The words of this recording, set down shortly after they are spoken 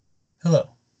Hello,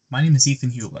 my name is Ethan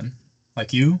Hewlin.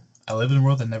 Like you, I live in a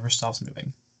world that never stops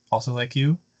moving. Also like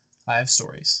you, I have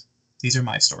stories. These are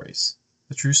my stories.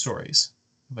 The true stories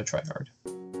of a tryhard.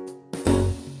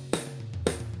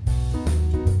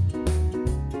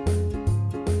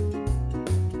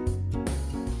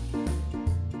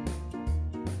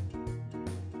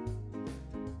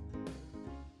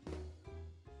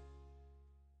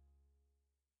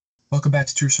 Welcome back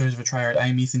to True Stories of a Tryhard. I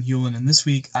am Ethan Hewlin, and this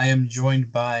week I am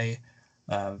joined by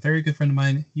a very good friend of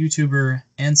mine, YouTuber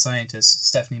and scientist,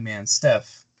 Stephanie Mann.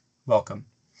 Steph, welcome.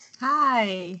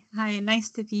 Hi, nice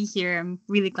to be here. I'm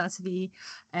really glad to be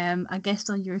a guest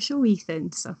on your show,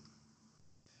 Ethan.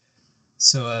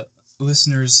 So,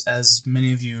 listeners, as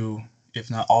many of you,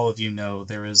 if not all of you, know,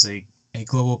 there is a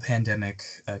global pandemic,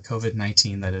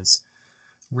 COVID-19, that is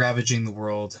ravaging the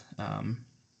world,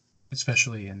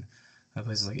 especially in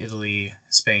places like Italy,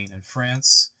 Spain, and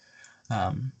France.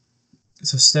 Um,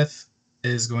 so Steph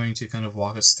is going to kind of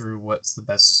walk us through what's the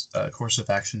best course of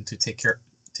action to take care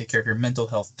of your mental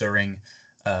health during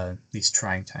these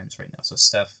trying times right now. So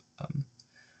Steph,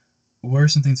 what are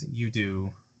some things that you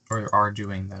do or are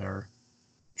doing that are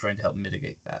trying to help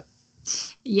mitigate that?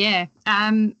 Yeah,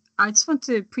 I just want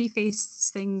to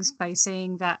preface things by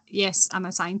saying that yes, I'm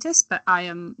a scientist, but I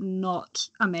am not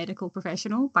a medical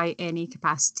professional by any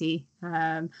capacity.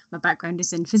 My background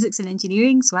is in physics and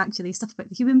engineering, so actually stuff about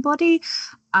the human body,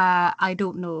 I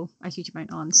don't know a huge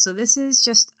amount on. So this is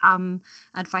just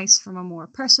advice from a more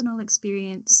personal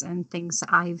experience and things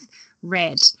that I've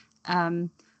read.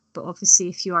 Um, but obviously,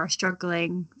 if you are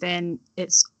struggling, then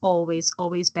it's always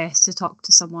best to talk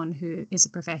to someone who is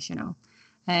a professional.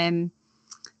 Um,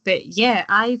 but yeah,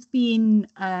 I've been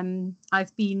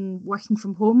working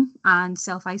from home and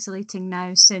self isolating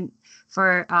now since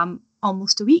for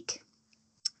almost a week,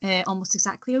 almost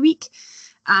exactly a week,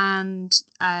 and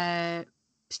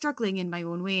struggling in my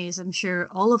own ways. I'm sure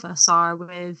all of us are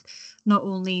with not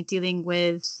only dealing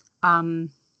with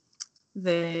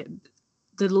the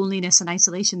the loneliness and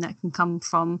isolation that can come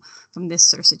from this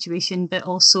sort of situation, but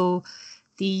also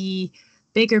the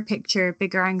bigger picture,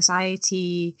 bigger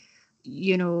anxiety.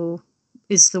 You know,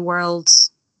 is the world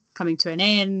coming to an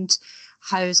end?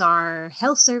 How's our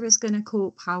health service going to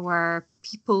cope? How are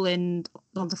people in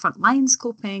on the front lines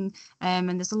coping? And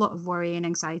there's a lot of worry and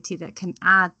anxiety that can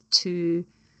add to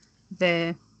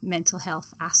the mental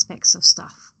health aspects of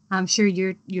stuff. I'm sure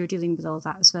you're dealing with all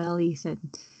that as well, Ethan.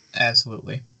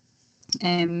 Absolutely.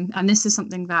 And this is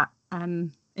something that,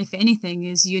 if anything,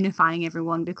 is unifying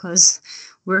everyone because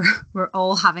we're we're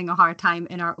all having a hard time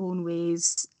in our own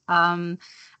ways.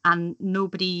 And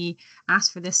nobody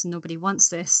asked for this, and nobody wants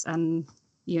this, and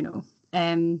you know,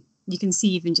 you can see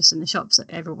even just in the shops that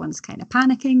everyone's kind of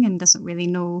panicking and doesn't really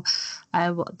know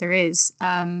what there is.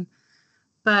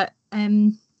 But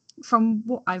from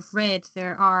what I've read,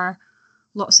 there are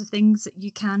lots of things that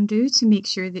you can do to make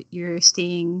sure that you're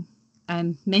staying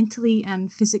mentally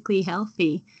and physically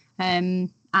healthy.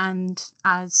 And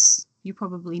as you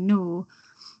probably know,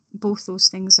 both those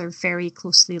things are very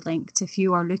closely linked. If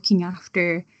you are looking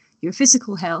after your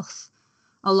physical health,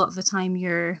 a lot of the time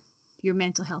your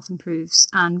mental health improves,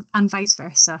 and vice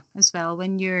versa as well.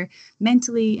 When you're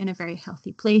mentally in a very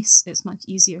healthy place, it's much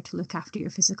easier to look after your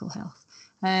physical health.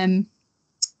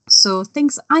 So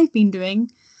things that I've been doing,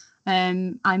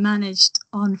 I managed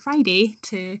on Friday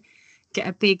to get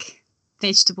a big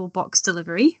vegetable box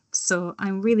delivery. So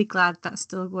I'm really glad that's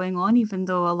still going on, even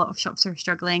though a lot of shops are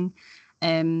struggling.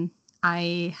 Um,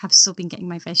 I have still been getting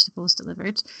my vegetables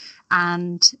delivered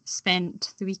and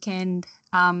spent the weekend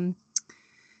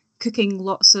cooking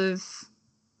lots of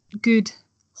good,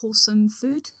 wholesome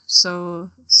food. So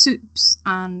soups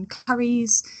and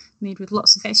curries made with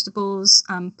lots of vegetables,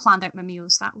 planned out my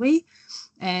meals that way.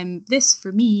 This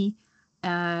for me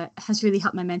has really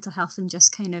helped my mental health and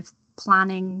just kind of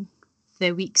planning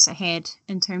the weeks ahead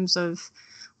in terms of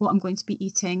what I'm going to be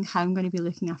eating, how I'm going to be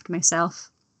looking after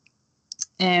myself.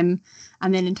 And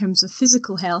then in terms of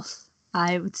physical health,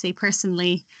 I would say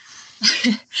personally,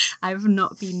 I've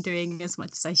not been doing as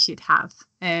much as I should have.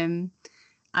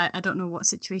 I don't know what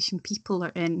situation people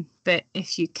are in, but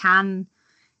if you can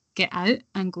get out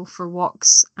and go for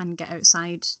walks and get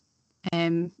outside,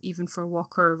 even for a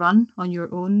walk or a run on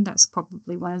your own, that's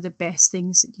probably one of the best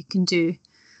things that you can do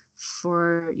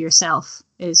for yourself,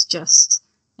 is just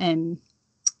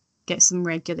get some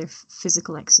regular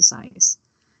physical exercise.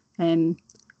 Um,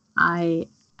 I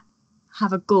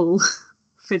have a goal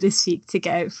for this week to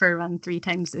get out for a run 3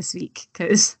 times this week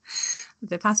because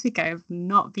the past week I have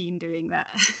not been doing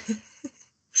that.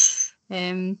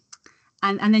 um,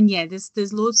 and then yeah,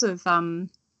 there's loads of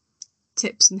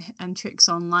tips and tricks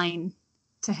online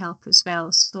to help as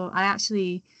well. So I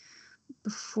actually,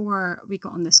 before we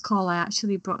got on this call, I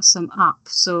actually brought some up.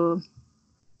 So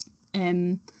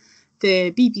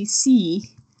the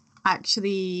BBC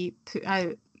actually put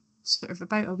out sort of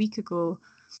about a week ago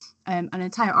an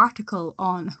entire article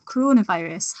on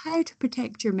coronavirus, how to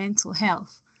protect your mental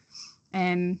health.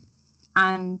 And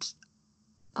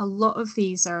a lot of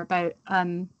these are about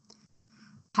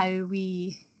how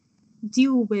we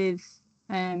deal with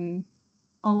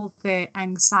all the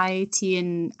anxiety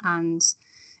and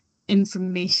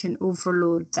information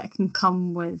overload that can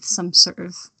come with some sort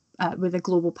of with a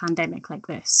global pandemic like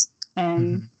this.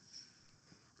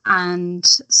 And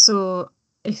so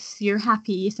if you're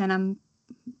happy, Ethan, I'm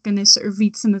going to sort of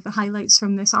read some of the highlights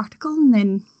from this article, and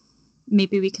then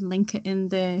maybe we can link it in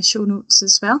the show notes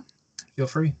as well. Feel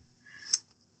free.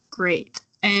 Great.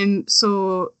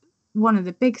 So one of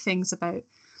the big things about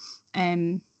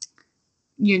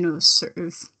sort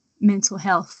of mental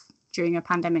health during a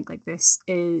pandemic like this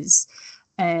is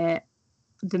the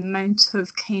amount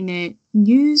of kind of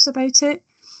news about it,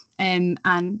 and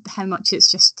how much it's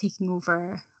just taking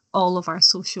over all of our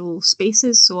social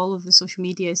spaces. So all of the social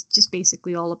media is just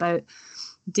basically all about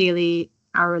daily,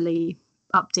 hourly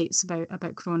updates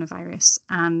about coronavirus.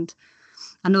 And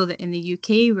I know that in the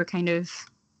UK, we're kind of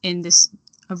in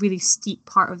a really steep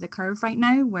part of the curve right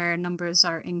now, where numbers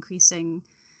are increasing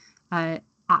at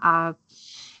a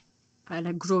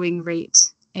growing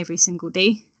rate every single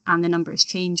day, and the numbers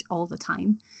change all the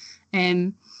time.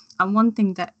 And one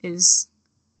thing that is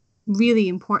really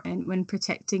important when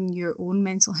protecting your own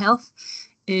mental health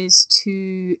is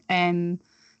to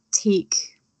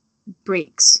take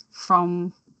breaks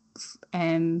from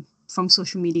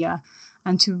social media,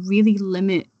 and to really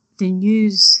limit the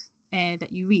news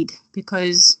that you read,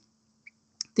 because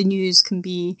the news can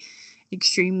be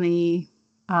extremely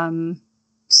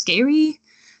scary.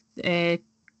 It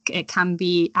can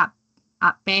be at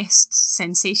best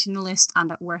sensationalist,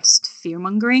 and at worst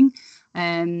fear-mongering.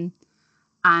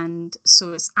 And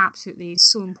so it's absolutely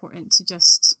so important to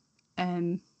just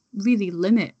really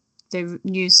limit the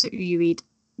news that you read.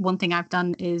 One thing I've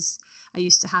done is I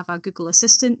used to have a Google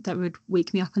Assistant that would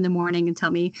wake me up in the morning and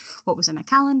tell me what was in my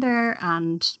calendar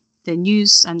and the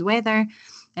news and weather.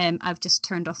 I've just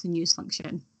turned off the news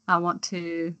function. I want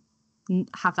to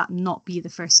have that not be the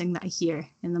first thing that I hear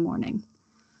in the morning.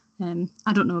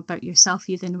 I don't know about yourself,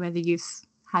 Ethan, whether you've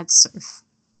had sort of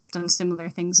done similar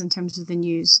things in terms of the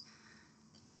news.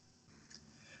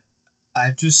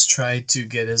 I've just tried to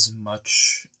get as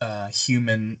much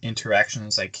human interaction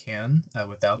as I can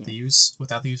without the use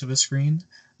of a screen.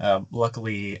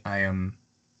 Luckily, I am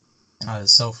at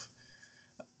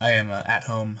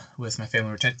home with my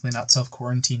family. We're technically not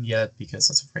self-quarantined yet, because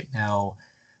as of right now,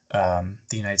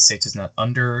 the United States is not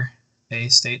under a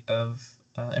state of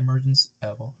emergency,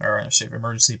 or a state of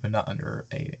emergency, but not under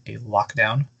a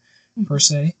lockdown per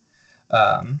se.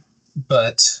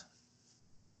 But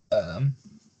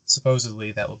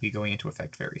supposedly that will be going into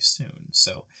effect very soon.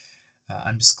 So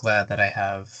I'm just glad that I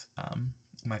have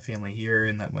my family here,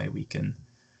 and that way we can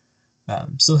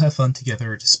still have fun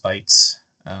together despite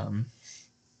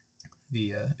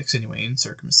the extenuating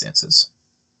circumstances.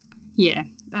 Yeah,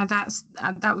 that was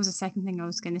the second thing I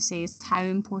was going to say, is how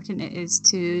important it is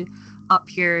to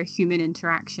up your human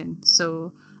interaction.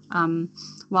 So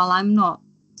while I'm not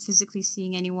physically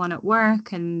seeing anyone at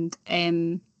work, and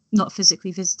not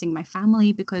physically visiting my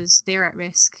family because they're at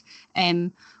risk,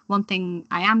 one thing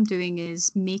I am doing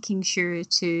is making sure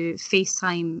to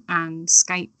FaceTime and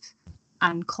Skype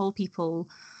and call people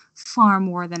far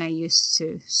more than I used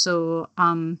to. So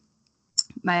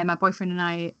my boyfriend and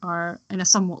I are in a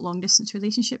somewhat long distance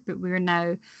relationship, but we're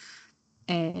now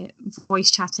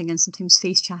voice chatting and sometimes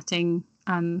face chatting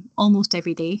almost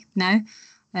every day now.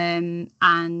 And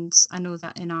I know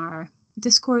that in our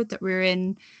Discord that we're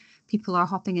in, people are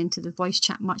hopping into the voice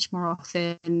chat much more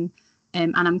often,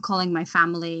 and I'm calling my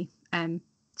family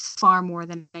far more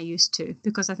than I used to,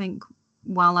 because I think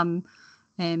while I'm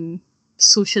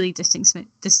socially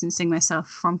distancing myself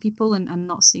from people and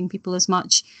not seeing people as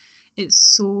much, it's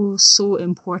so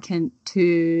important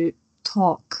to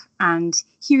talk and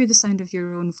hear the sound of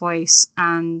your own voice,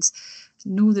 and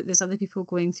know that there's other people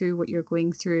going through what you're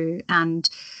going through. And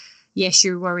yes,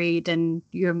 you're worried, and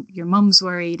your mum's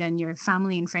worried, and your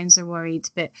family and friends are worried,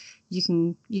 but you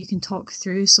can talk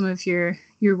through some of your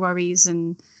worries,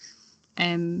 and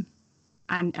hear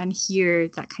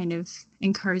that kind of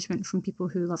encouragement from people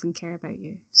who love and care about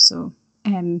you. So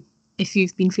if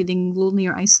you've been feeling lonely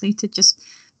or isolated, just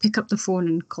pick up the phone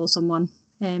and call someone.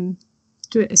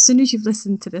 Do it as soon as you've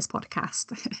listened to this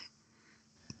podcast.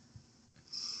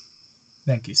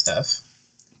 Thank you, Steph.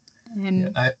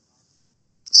 Yeah,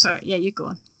 Sorry, yeah, you go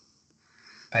on.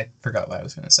 I forgot what I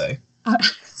was going to say.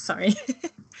 Sorry.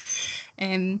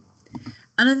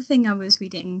 Another thing I was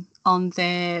reading on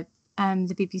the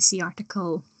BBC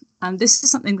article, and this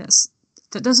is something that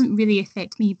doesn't really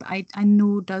affect me, but I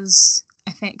know does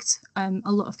affect a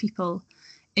lot of people,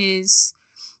 is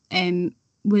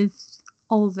with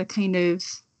all the kind of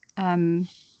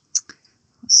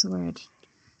what's the word,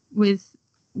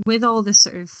 with all the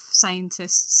sort of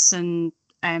scientists and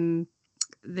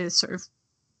the sort of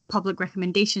public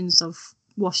recommendations of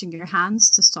washing your hands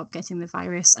to stop getting the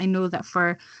virus. I know that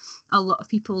for a lot of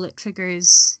people it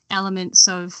triggers elements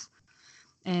of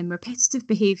repetitive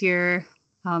behaviour,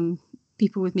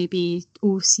 people with maybe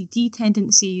OCD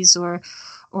tendencies or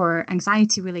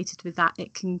anxiety related with that.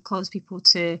 It can cause people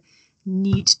to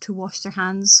need to wash their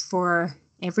hands for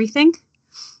everything.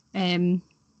 And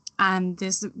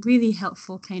there's a really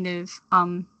helpful kind of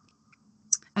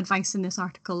advice in this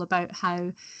article about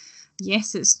how,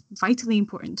 yes, it's vitally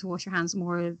important to wash your hands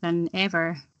more than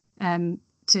ever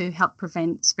to help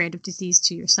prevent spread of disease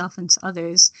to yourself and to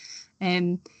others.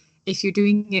 If you're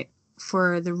doing it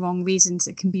for the wrong reasons,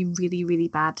 it can be really, really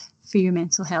bad for your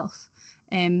mental health.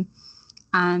 And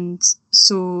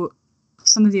so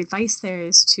some of the advice there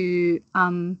is to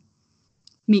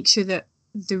make sure that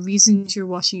the reasons you're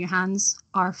washing your hands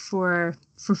are for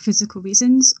physical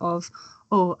reasons of,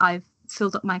 oh, I've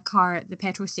filled up my car at the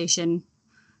petrol station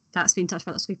that's been touched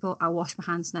by lots of people. I'll wash my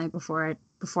hands now before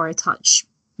I touch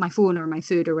my phone or my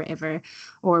food or whatever.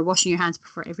 Or washing your hands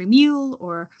before every meal,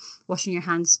 or washing your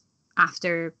hands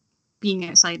after being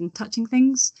outside and touching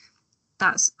things.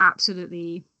 That's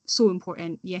absolutely so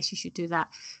important. Yes, you should do that.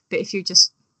 But if you're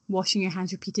just washing your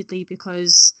hands repeatedly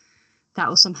because that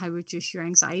will somehow reduce your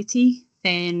anxiety,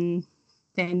 then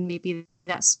maybe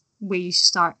that's where you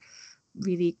start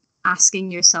really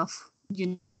asking yourself,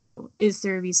 is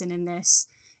there a reason in this?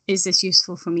 Is this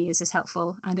useful for me? Is this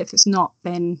helpful? And if it's not,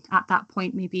 then at that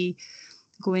point, maybe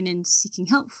going and seeking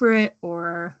help for it,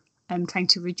 or trying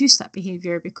to reduce that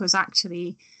behaviour, because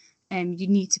actually you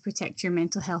need to protect your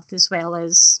mental health as well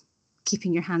as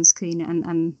keeping your hands clean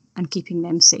and keeping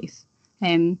them safe.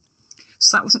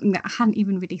 So that was something that I hadn't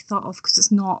even really thought of, because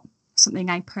it's not something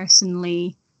I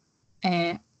personally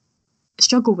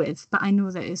struggle with, but I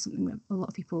know that it's something that a lot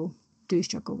of people do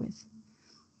struggle with.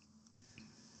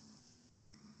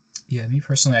 Yeah, me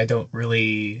personally, I don't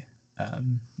really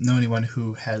know anyone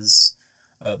who has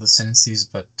those tendencies,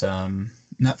 but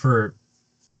not so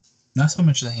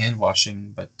much the hand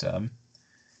washing, but I'm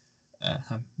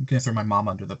gonna throw my mom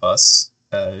under the bus.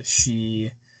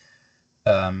 She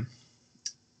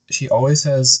always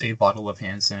has a bottle of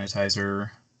hand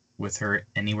sanitizer with her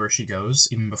anywhere she goes,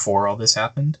 even before all this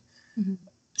happened. Mm-hmm.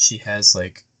 She has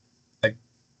like a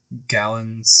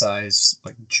gallon size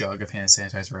like jug of hand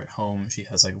sanitizer at home. She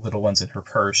has like little ones in her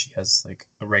purse. She has like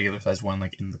a regular size one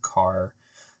like in the car,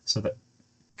 so that,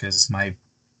 because my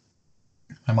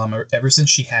mom, ever since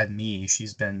she had me,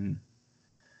 she's been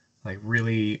like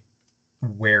really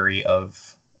wary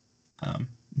of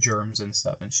germs and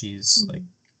stuff, and she's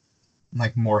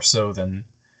like more so than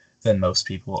most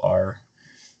people are.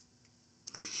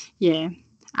 Yeah,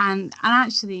 and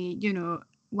actually,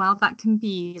 while that can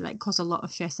be like cause a lot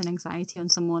of stress and anxiety on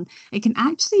someone, it can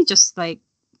actually just like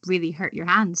really hurt your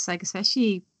hands, like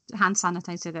especially hand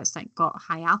sanitizer that's like got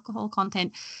high alcohol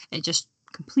content. It just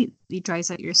completely dries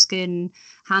out your skin.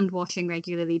 Hand washing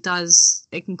regularly does.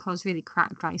 It can cause really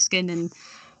cracked, dry skin,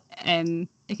 and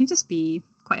it can just be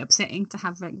quite upsetting to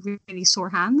have like really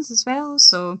sore hands as well.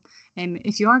 So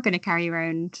if you are going to carry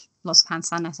around lots of hand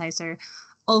sanitizer,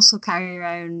 also carry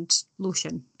around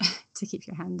lotion to keep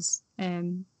your hands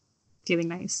feeling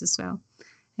nice as well.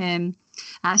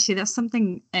 Actually, that's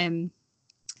something,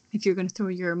 if you're going to throw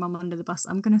your mum under the bus,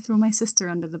 I'm going to throw my sister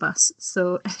under the bus.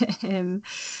 So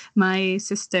my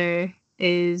sister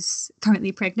is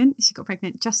currently pregnant. She got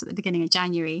pregnant just at the beginning of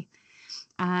January,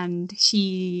 and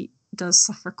she does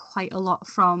suffer quite a lot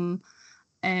from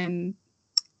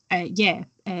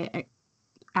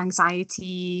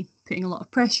anxiety, putting a lot of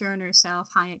pressure on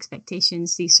herself, high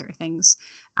expectations, these sort of things.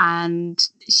 And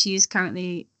she's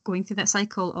currently going through that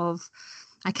cycle of,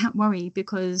 I can't worry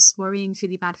because worrying's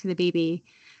really bad for the baby,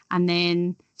 and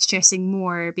then stressing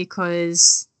more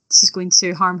because she's going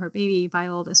to harm her baby by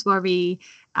all this worry,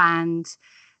 and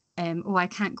I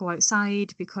can't go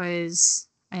outside because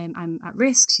I'm at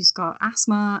risk. She's got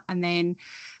asthma,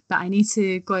 but I need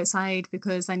to go outside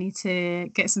because I need to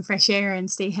get some fresh air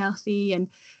and stay healthy.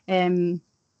 And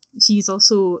she's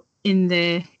also in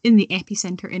the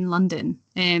epicenter in London.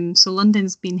 So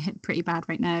London's been hit pretty bad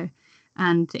right now,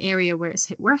 and the area where it's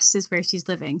hit worst is where she's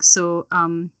living. So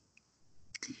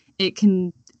it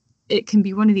can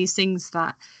be one of these things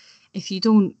that if you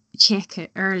don't check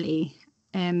it early,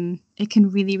 it can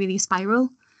really, really spiral.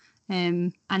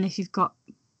 And if you've got,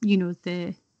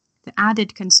 the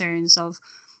added concerns of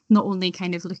not only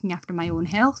kind of looking after my own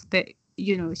health, but,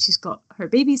 she's got her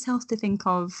baby's health to think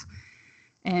of,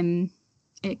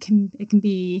 it can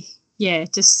be,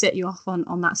 just set you off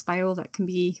on that spiral that can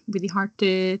be really hard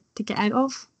to get out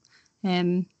of.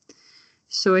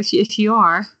 So if you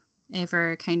are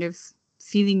ever kind of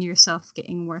feeling yourself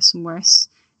getting worse and worse,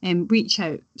 reach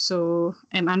out. So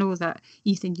I know that,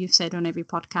 Ethan, you've said on every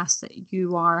podcast that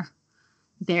you are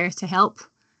there to help.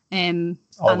 And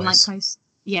likewise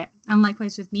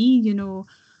with me,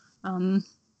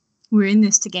 we're in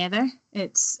this together.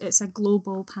 It's a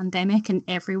global pandemic and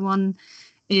everyone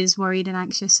is worried and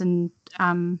anxious, and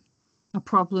a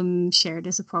problem shared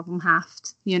is a problem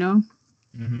halved,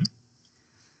 Mm-hmm.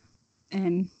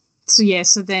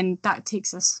 So then that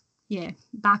takes us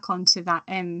back onto that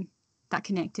that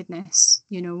connectedness,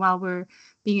 while we're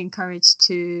being encouraged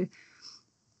to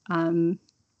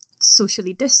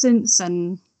socially distance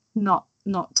and not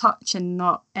touch and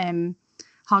not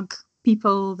hug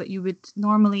people that you would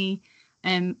normally.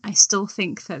 I still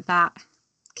think that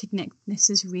connectedness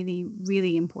is really,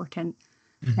 really important.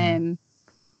 Mm-hmm.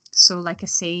 So like I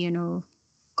say,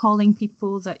 calling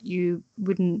people that you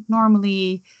wouldn't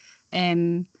normally,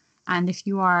 and if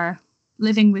you are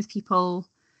living with people,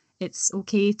 it's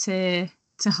okay to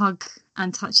hug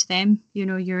and touch them.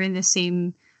 You're in the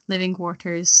same living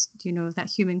quarters. That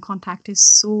human contact is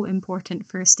so important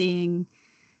for staying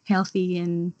healthy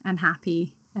and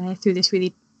happy through this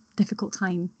really difficult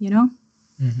time.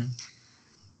 Mm-hmm.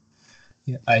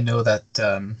 Yeah, I know that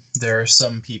there are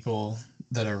some people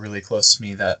that are really close to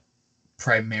me that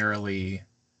primarily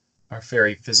are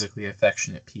very physically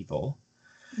affectionate people.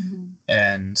 Mm-hmm.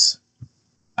 And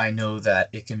I know that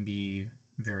it can be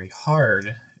very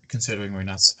hard, considering we're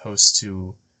not supposed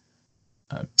to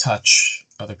touch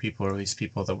other people, or at least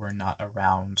people that we're not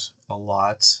around a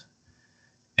lot.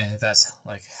 And if that's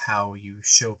like how you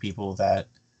show people that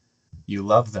you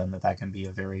love them, that can be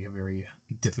a very, very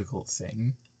difficult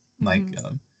thing. Mm-hmm.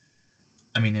 Like,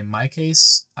 I mean, in my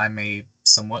case, I'm a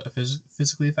somewhat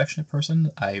physically affectionate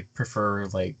person. I prefer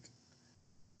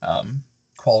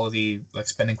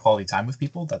spending quality time with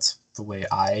people. That's the way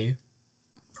I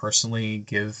personally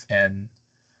give and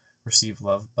receive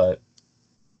love. But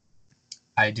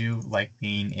I do like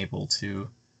being able to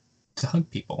hug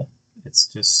people. It's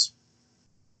just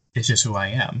who I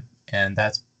am, and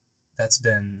that's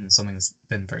been something that's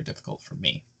been very difficult for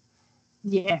me.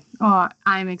 Yeah. Oh,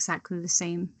 I'm exactly the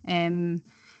same.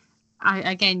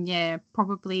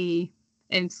 Probably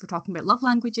if we're talking about love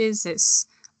languages, it's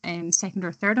second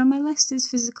or third on my list is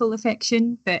physical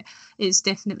affection, but it's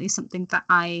definitely something that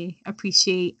I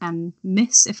appreciate and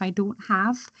miss if I don't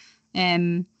have.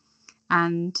 And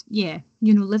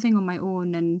living on my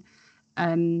own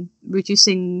and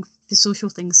reducing the social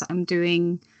things that I'm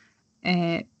doing,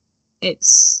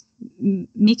 it's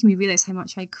making me realize how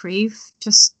much I crave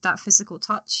just that physical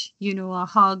touch, a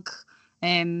hug,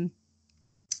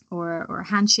 or a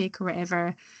handshake or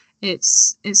whatever.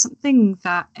 It's something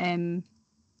that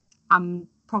I'm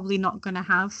probably not going to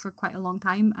have for quite a long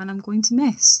time, and I'm going to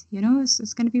miss.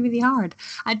 It's going to be really hard.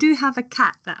 I do have a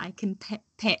cat that I can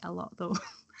pet a lot though.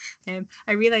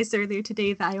 I realized earlier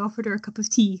today that I offered her a cup of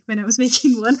tea when I was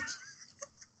making one.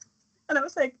 And I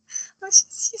was like, oh,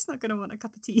 she's not going to want a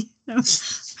cup of tea. No,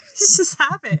 it's just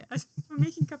habit. I'm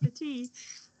making a cup of tea.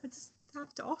 I just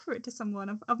have to offer it to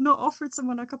someone. I've not offered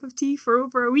someone a cup of tea for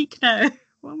over a week now.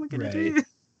 What am I going to do?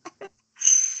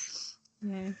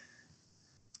 Yeah.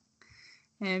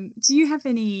 Do you have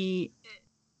any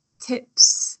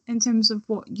tips in terms of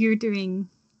what you're doing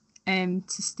to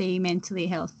stay mentally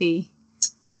healthy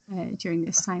during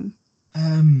this time?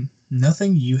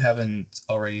 Nothing you haven't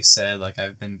already said. Like,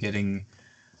 I've been getting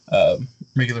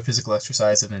regular physical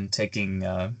exercise. I've been taking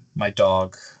my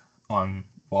dog on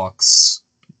walks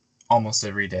almost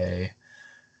every day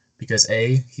because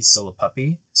he's still a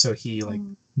puppy, so he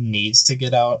needs to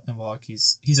get out and walk.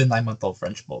 He's a 9-month-old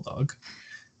French bulldog.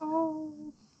 Oh.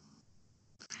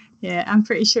 Yeah, I'm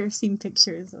pretty sure I've seen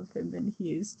pictures of him, and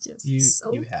he is just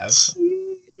so cute.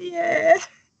 Yeah.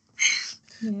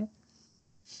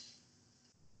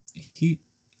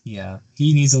 Yeah.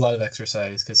 He needs a lot of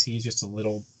exercise because he's just a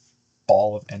little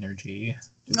ball of energy.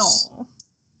 No.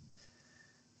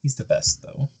 He's the best,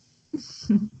 though.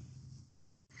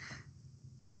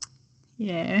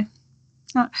 Yeah.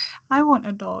 I want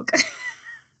a dog.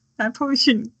 I probably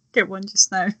shouldn't get one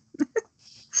just now.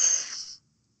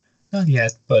 Not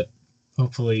yet, but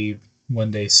hopefully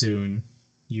one day soon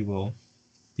you will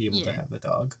be able to Yeah. have a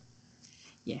dog.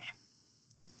 Yeah.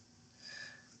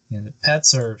 And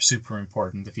pets are super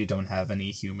important if you don't have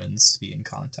any humans to be in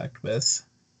contact with.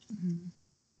 Mm-hmm.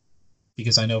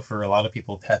 Because I know for a lot of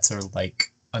people, pets are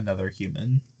like another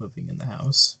human living in the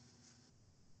house.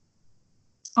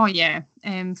 Oh yeah,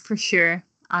 for sure.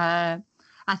 I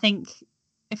think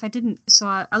if I didn't, so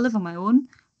I live on my own,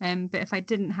 but if I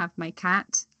didn't have my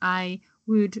cat, I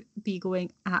would be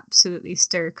going absolutely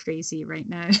stir crazy right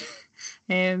now.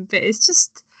 But it's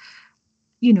just,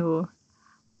 you know,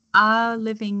 a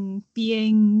living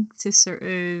being to sort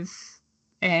of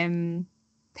um,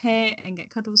 pet and get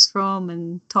cuddles from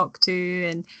and talk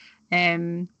to,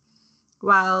 and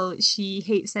while she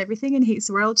hates everything and hates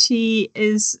the world, she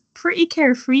is pretty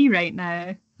carefree right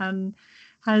now and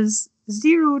has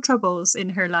zero troubles in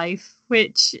her life,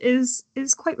 which is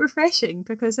quite refreshing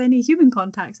because any human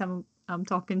contacts I'm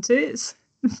talking to, it's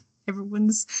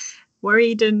everyone's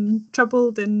worried and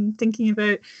troubled and thinking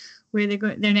about where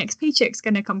their next paycheck's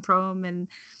going to come from, and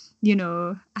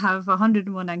have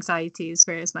 101 anxieties,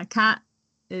 whereas my cat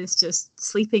is just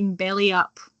sleeping belly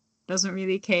up, doesn't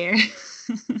really care.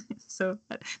 So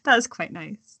that's quite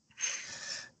nice.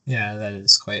 Yeah, that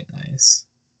is quite nice.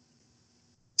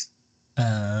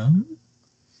 Um,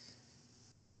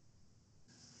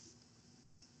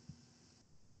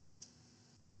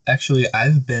 Actually,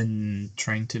 I've been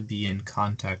trying to be in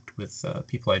contact with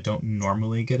people I don't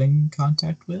normally get in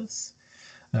contact with.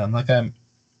 Like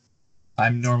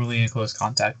I'm normally in close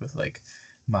contact with like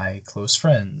my close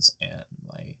friends and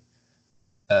my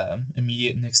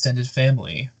immediate and extended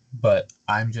family, but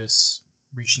I'm just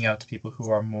reaching out to people who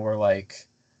are more like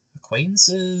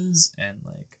acquaintances and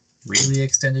like really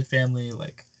extended family,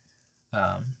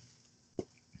 um,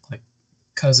 like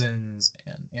cousins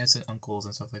and aunts and uncles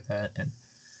and stuff like that. And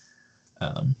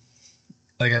um,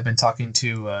 like I've been talking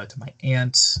to my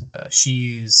aunt.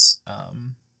 She's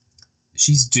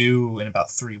due in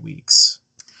about 3 weeks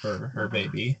for her Wow.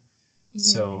 baby.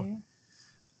 So Yeah.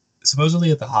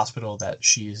 supposedly at the hospital that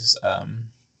she's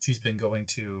been going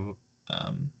to,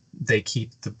 they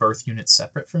keep the birth unit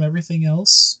separate from everything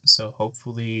else. So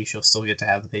hopefully she'll still get to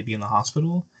have the baby in the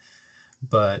hospital.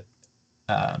 But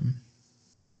um,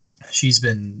 she's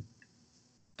been,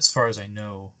 as far as I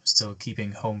know, still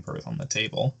keeping home birth on the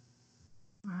table.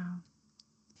 Wow.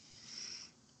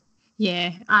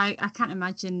 Yeah, I can't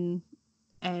imagine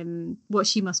what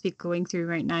she must be going through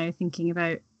right now, thinking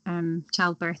about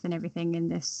childbirth and everything in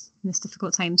this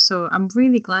difficult time. So I'm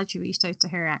really glad you reached out to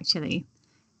her. Actually,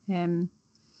 um,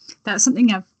 that's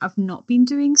something I've not been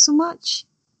doing so much,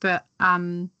 but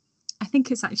I think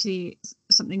it's actually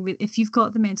something. If you've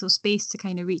got the mental space to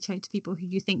kind of reach out to people who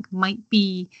you think might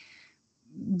be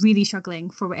really struggling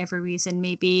for whatever reason,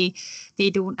 maybe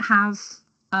they don't have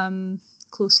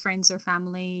close friends or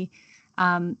family.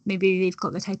 Maybe they've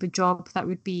got the type of job that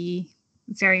would be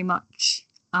very much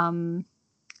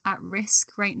at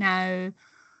risk right now,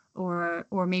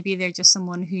 or maybe they're just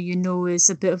someone who is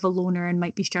a bit of a loner and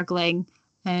might be struggling.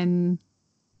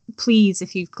 Please,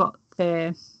 if you've got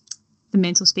the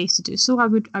mental space to do so, I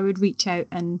would reach out,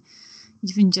 and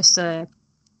even just a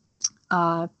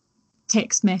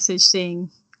text message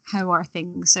saying, how are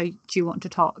things? How do you want to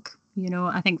talk?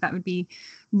 I think that would be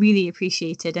really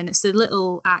appreciated. And it's the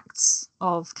little acts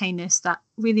of kindness that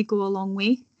really go a long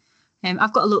way.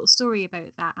 I've got a little story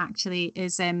about that actually.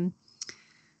 It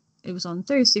was on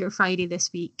Thursday or Friday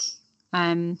this week.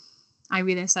 I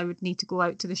realised I would need to go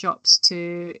out to the shops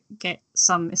to get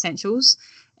some essentials.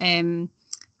 And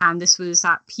this was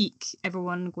at peak,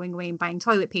 everyone going away and buying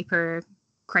toilet paper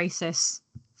crisis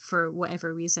for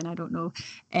whatever reason, I don't know.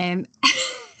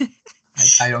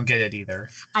 I don't get it either.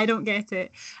 I don't get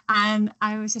it. And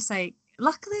I was just like,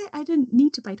 luckily I didn't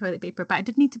need to buy toilet paper, but I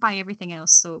did need to buy everything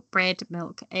else. So bread,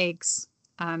 milk, eggs,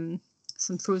 some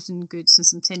frozen goods and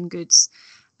some tin goods.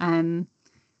 And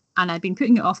I'd been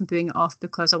putting it off and putting it off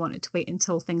because I wanted to wait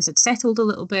until things had settled a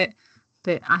little bit.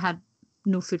 But I had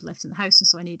no food left in the house, and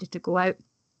so I needed to go out.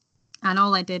 And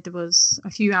all I did was,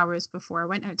 a few hours before I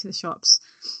went out to the shops,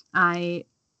 I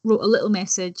wrote a little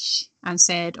message and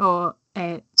said, to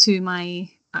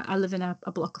I live in a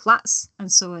block of flats,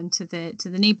 and so into to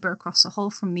the neighbour across the hall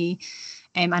from me.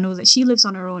 I know that she lives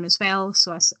on her own as well,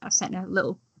 so I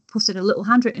posted a little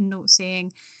handwritten note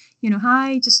saying,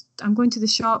 hi, I'm going to the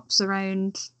shops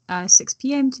around 6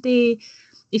 p.m. today.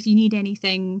 If you need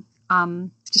anything,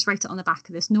 just write it on the back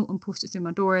of this note and post it through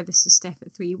my door. This is Steph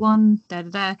at 31, da da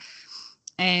da.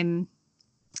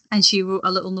 And she wrote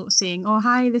a little note saying, oh,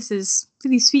 hi, this is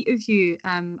really sweet of you.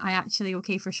 I actually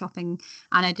okay for shopping,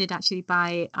 and I did actually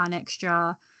buy an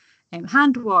extra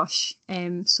hand wash.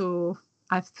 So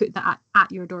I've put that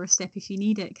at your doorstep if you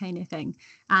need it, kind of thing.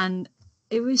 And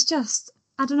it was just,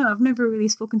 I don't know, I've never really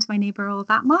spoken to my neighbour all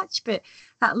that much, but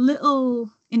that little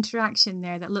interaction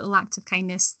there, that little act of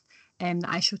kindness that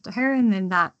I showed to her, and then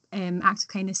that act of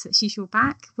kindness that she showed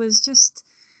back, was just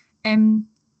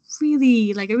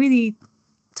really, like, it really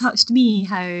touched me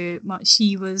how much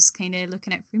she was kind of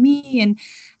looking out for me,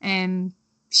 and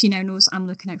she now knows I'm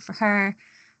looking out for her.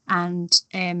 And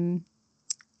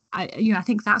I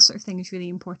think that sort of thing is really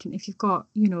important. If you've got,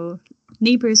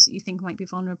 neighbours that you think might be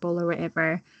vulnerable or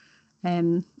whatever,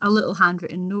 a little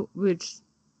handwritten note would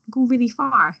go really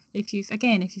far. If you've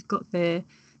got the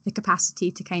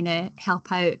capacity to kind of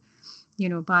help out,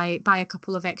 buy a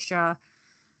couple of extra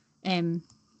hand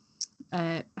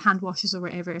washes or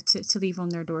whatever to leave on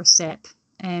their doorstep,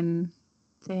 then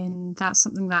that's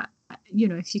something that,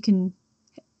 if you can,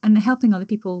 and helping other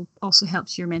people also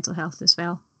helps your mental health as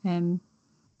well,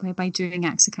 by doing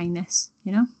acts of kindness,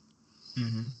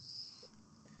 Mm-hmm.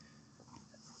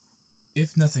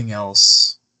 If nothing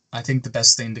else, I think the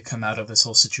best thing to come out of this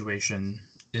whole situation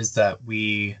is that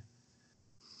we,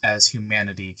 as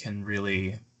humanity, can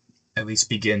really at least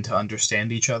begin to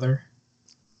understand each other.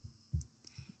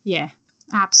 Yeah,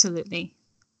 absolutely.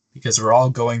 Because we're all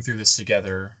going through this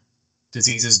together.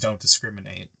 Diseases don't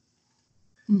discriminate.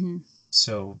 Mm-hmm.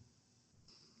 So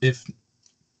if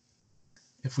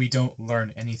we don't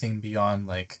learn anything beyond,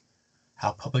 like,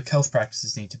 how public health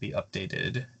practices need to be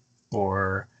updated,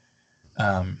 or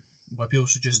what people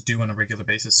should just do on a regular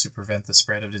basis to prevent the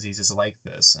spread of diseases like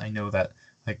this. I know that,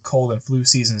 like, cold and flu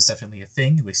season is definitely a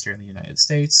thing, at least here in the United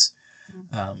States.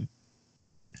 Mm-hmm.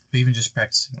 But even just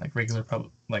practicing regular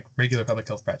public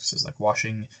health practices, like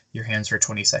washing your hands for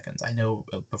 20 seconds. I know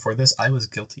before this, I was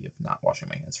guilty of not washing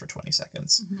my hands for 20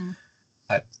 seconds. Mm-hmm.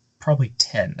 Probably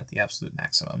 10 at the absolute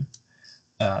maximum.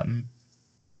 But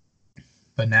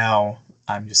now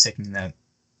I'm just taking that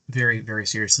very, very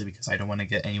seriously, because I don't want to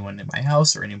get anyone in my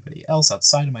house or anybody else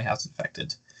outside of my house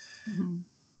infected. Mm-hmm.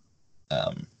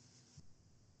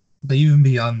 But even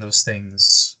beyond those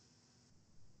things,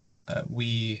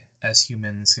 we as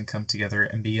humans can come together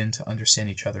and begin to understand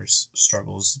each other's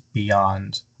struggles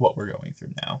beyond what we're going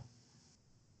through now.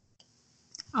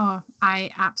 Oh,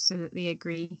 I absolutely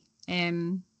agree.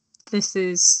 This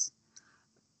is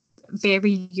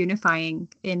very unifying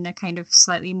in a kind of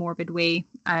slightly morbid way.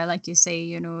 Like you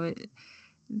say,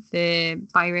 the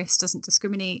virus doesn't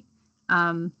discriminate.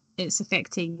 It's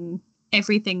affecting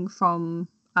everything from,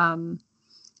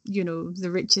 the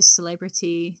richest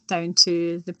celebrity down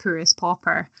to the poorest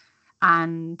pauper.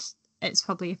 And it's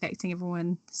probably affecting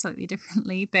everyone slightly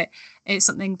differently, but it's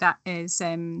something that has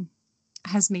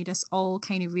made us all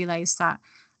kind of realize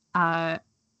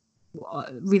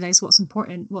what's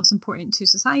important to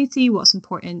society, what's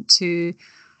important to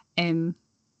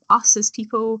us as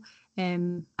people,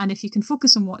 and if you can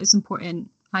focus on what is important,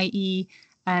 i.e.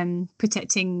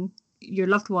 Protecting your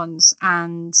loved ones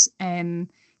and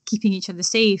keeping each other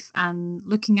safe and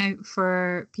looking out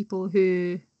for people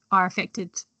who are affected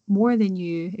more than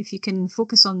you, if you can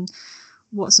focus on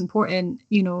what's important,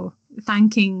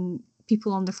 thanking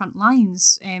people on the front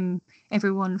lines,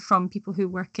 everyone from people who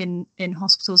work in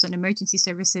hospitals and emergency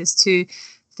services to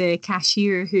the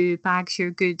cashier who bags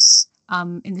your goods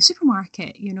in the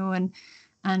supermarket,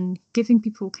 and giving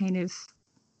people kind of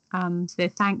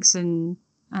the thanks and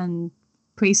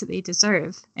praise that they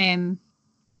deserve,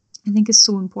 I think is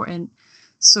so important.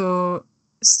 So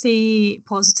stay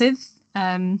positive,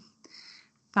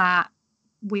 that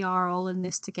we are all in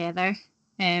this together,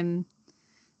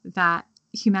 that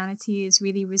humanity is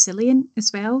really resilient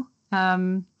as well.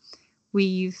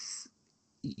 We've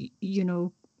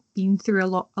been through a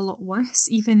lot worse,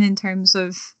 even in terms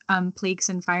of plagues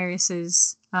and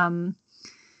viruses.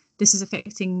 This is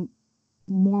affecting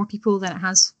more people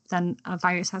than a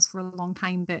virus has for a long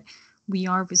time, but we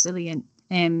are resilient,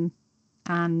 and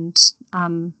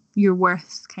you're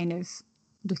worth kind of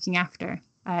looking after.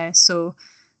 So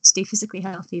stay physically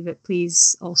healthy, but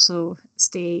please also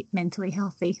stay mentally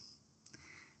healthy.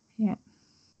 Yeah.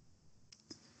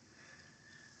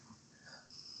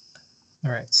 All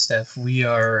right, Steph, we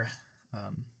are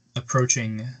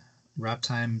approaching wrap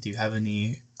time. Do you have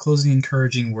any closing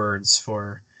encouraging words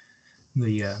for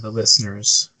the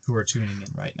listeners who are tuning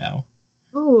in right now?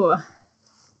 Oh,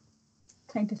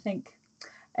 trying to think.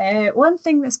 One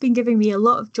thing that's been giving me a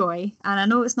lot of joy, and I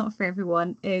know it's not for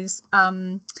everyone, is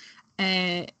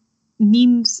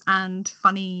memes and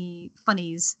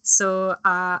funnies. So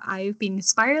I've been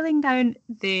spiraling down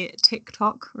the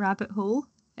TikTok rabbit hole.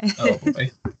 Oh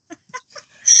boy.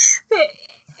 But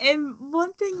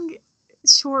one thing,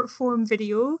 short form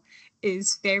video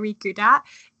is very good at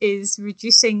is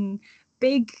reducing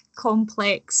big,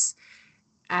 complex,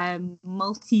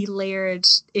 multi-layered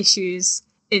issues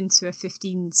into a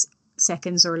 15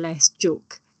 seconds or less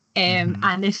joke.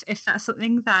 And if that's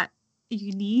something that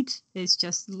you need, is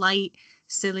just light,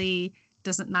 silly,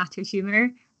 doesn't matter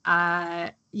humor,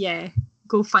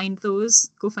 go find those.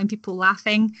 Go find people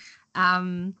laughing.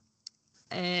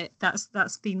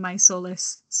 That's been my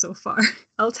solace so far.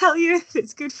 I'll tell you if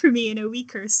it's good for me in a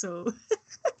week or so.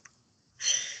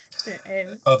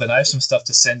 But, then I have some stuff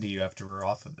to send to you after we're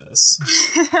off of this.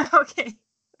 Okay.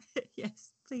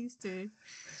 Yes, please do.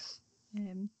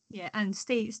 And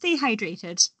stay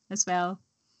hydrated as well.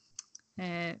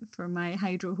 For my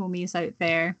hydro homies out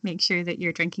there, make sure that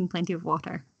you're drinking plenty of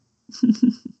water.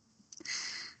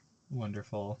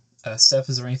 Wonderful. Steph,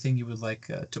 is there anything you would like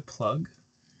to plug?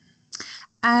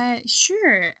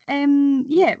 Sure.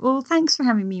 Well, thanks for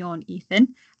having me on,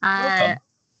 Ethan. Welcome.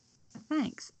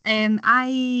 Thanks.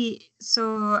 I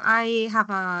have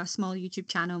a small YouTube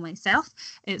channel myself.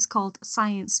 It's called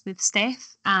Science with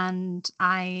Steph, and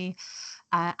I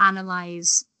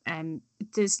analyze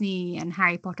Disney and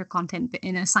Harry Potter content, but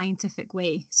in a scientific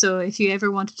way. So if you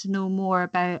ever wanted to know more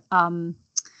about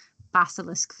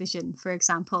basilisk vision, for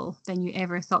example, than you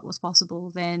ever thought was possible,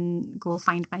 then go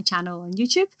find my channel on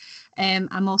YouTube.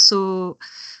 I'm also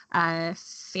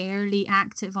fairly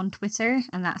active on Twitter,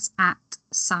 and that's at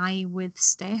Sci with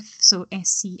Steph, so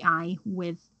SCI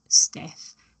with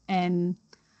Steph. And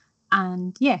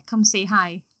yeah, come say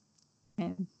hi.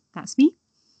 That's me.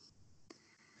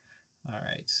 All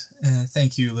right.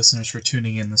 Thank you, listeners, for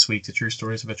tuning in this week to True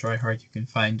Stories of a Tryhard. You can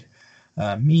find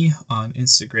me on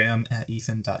Instagram at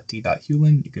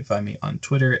ethan.d.hewlin. You can find me on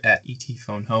Twitter at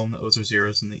etphonehome. The O's are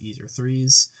zeros and the E's are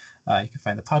threes. You can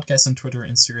find the podcast on Twitter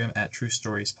and Instagram at True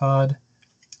Stories Pod.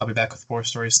 I'll be back with more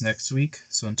stories next week.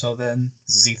 So until then,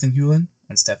 this is Ethan Hewlin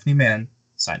and Stephanie Mann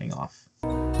signing off.